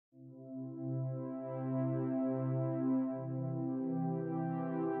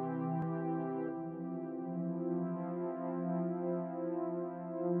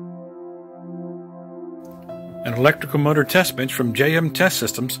An electrical motor test bench from JM Test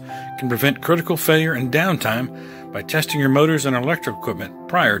Systems can prevent critical failure and downtime by testing your motors and electrical equipment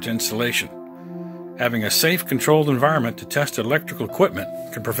prior to installation. Having a safe, controlled environment to test electrical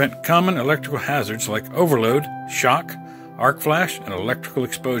equipment can prevent common electrical hazards like overload, shock, arc flash, and electrical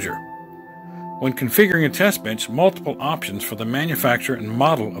exposure. When configuring a test bench, multiple options for the manufacturer and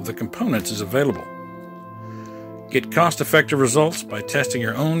model of the components is available. Get cost-effective results by testing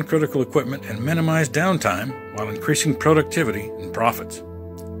your own critical equipment and minimize downtime while increasing productivity and profits.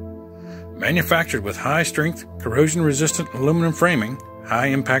 Manufactured with high-strength, corrosion-resistant aluminum framing,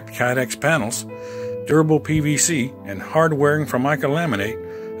 high-impact Kydex panels, durable PVC, and hard wearing Formica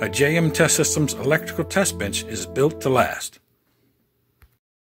laminate, a JM Test Systems electrical test bench is built to last.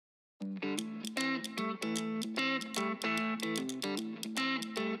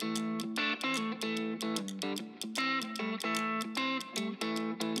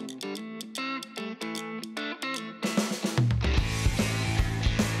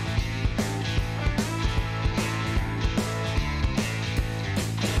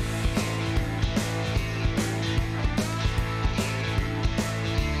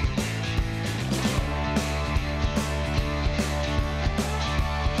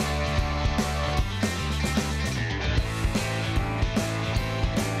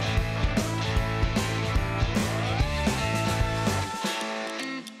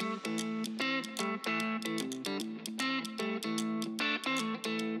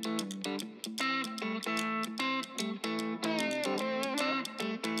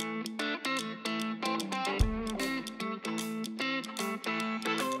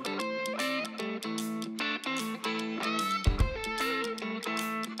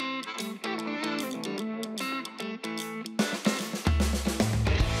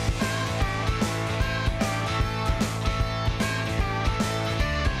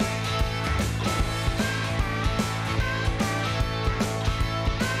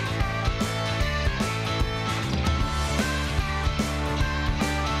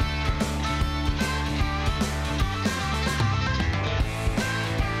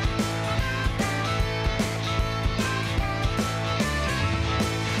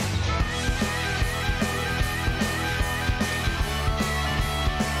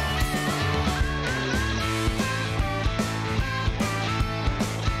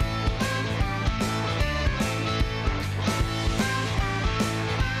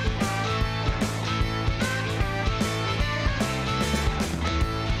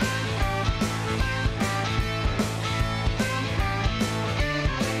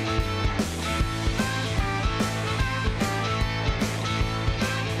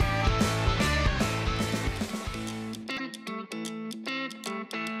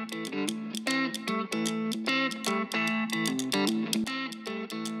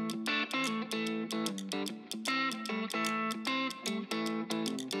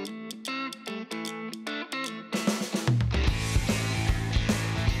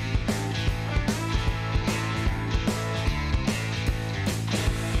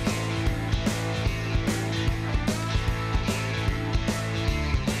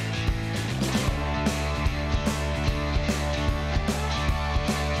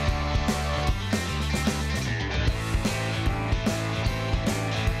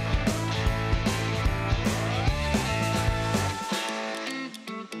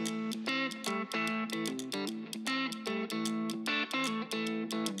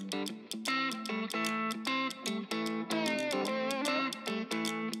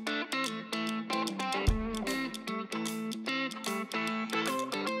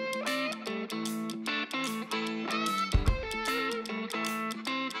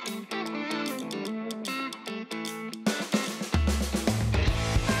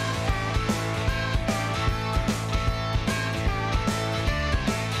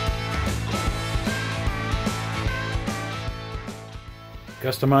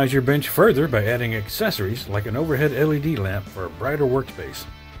 Customize your bench further by adding accessories like an overhead LED lamp for a brighter workspace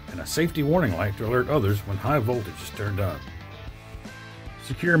and a safety warning light to alert others when high voltage is turned on.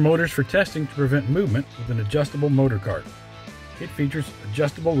 Secure motors for testing to prevent movement with an adjustable motor cart. It features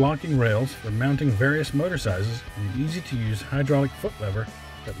adjustable locking rails for mounting various motor sizes and an easy-to-use hydraulic foot lever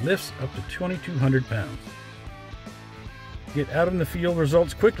that lifts up to 2,200 pounds. Get out in the field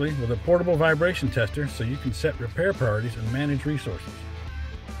results quickly with a portable vibration tester so you can set repair priorities and manage resources.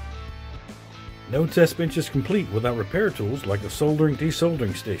 No test bench is complete without repair tools like the soldering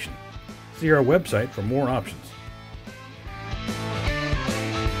desoldering station. See our website for more options.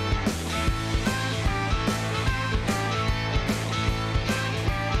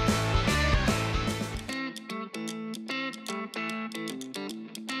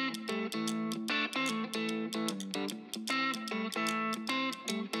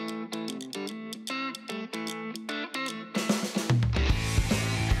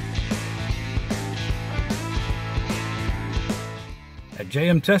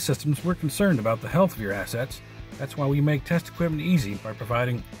 JM Test Systems, we're concerned about the health of your assets. That's why we make test equipment easy by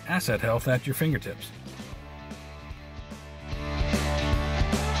providing asset health at your fingertips.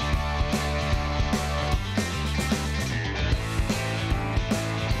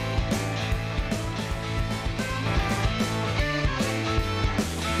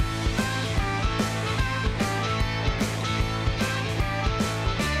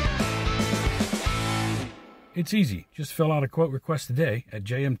 It's easy. Just fill out a quote request today at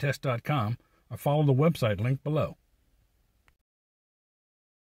jmtest.com or follow the website link below.